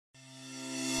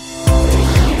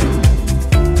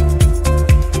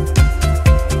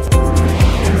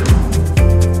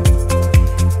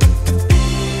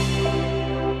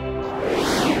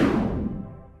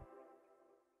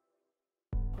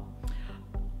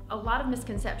A lot of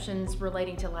misconceptions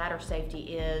relating to ladder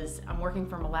safety is, I'm working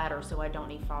from a ladder so I don't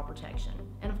need fall protection.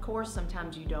 And of course,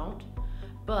 sometimes you don't,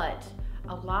 but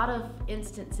a lot of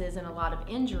instances and a lot of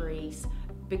injuries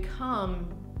become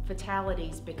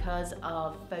fatalities because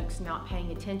of folks not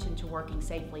paying attention to working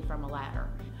safely from a ladder.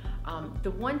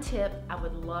 The one tip I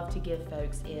would love to give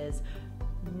folks is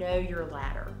know your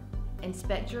ladder.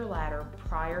 Inspect your ladder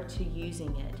prior to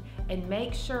using it and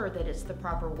make sure that it's the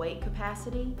proper weight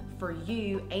capacity for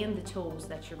you and the tools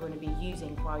that you're going to be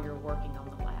using while you're working on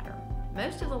the ladder.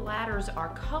 Most of the ladders are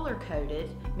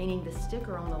color-coded, meaning the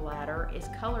sticker on the ladder is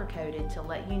color-coded to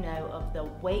let you know of the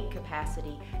weight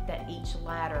capacity that each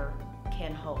ladder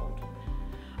can hold.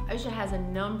 OSHA has a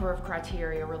number of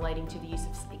criteria relating to the use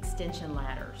of extension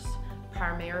ladders.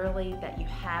 Primarily that you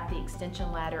have the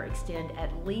extension ladder extend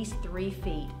at least 3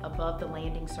 feet above the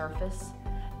landing surface,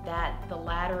 that the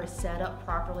ladder is set up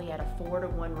properly at a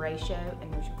 4:1 ratio,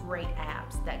 and there's great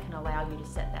apps that can allow you to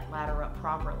set that ladder up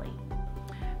properly.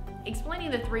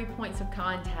 Explaining the 3 points of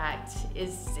contact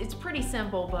it's pretty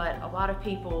simple, but a lot of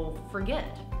people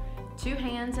forget. 2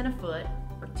 hands and a foot,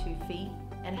 or 2 feet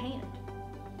and a hand.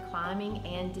 Climbing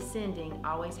and descending,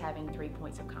 always having 3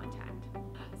 points of contact.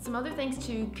 Some other things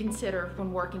to consider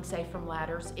when working safe from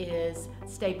ladders is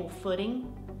stable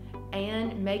footing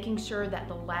and making sure that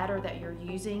the ladder that you're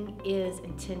using is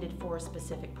intended for a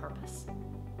specific purpose.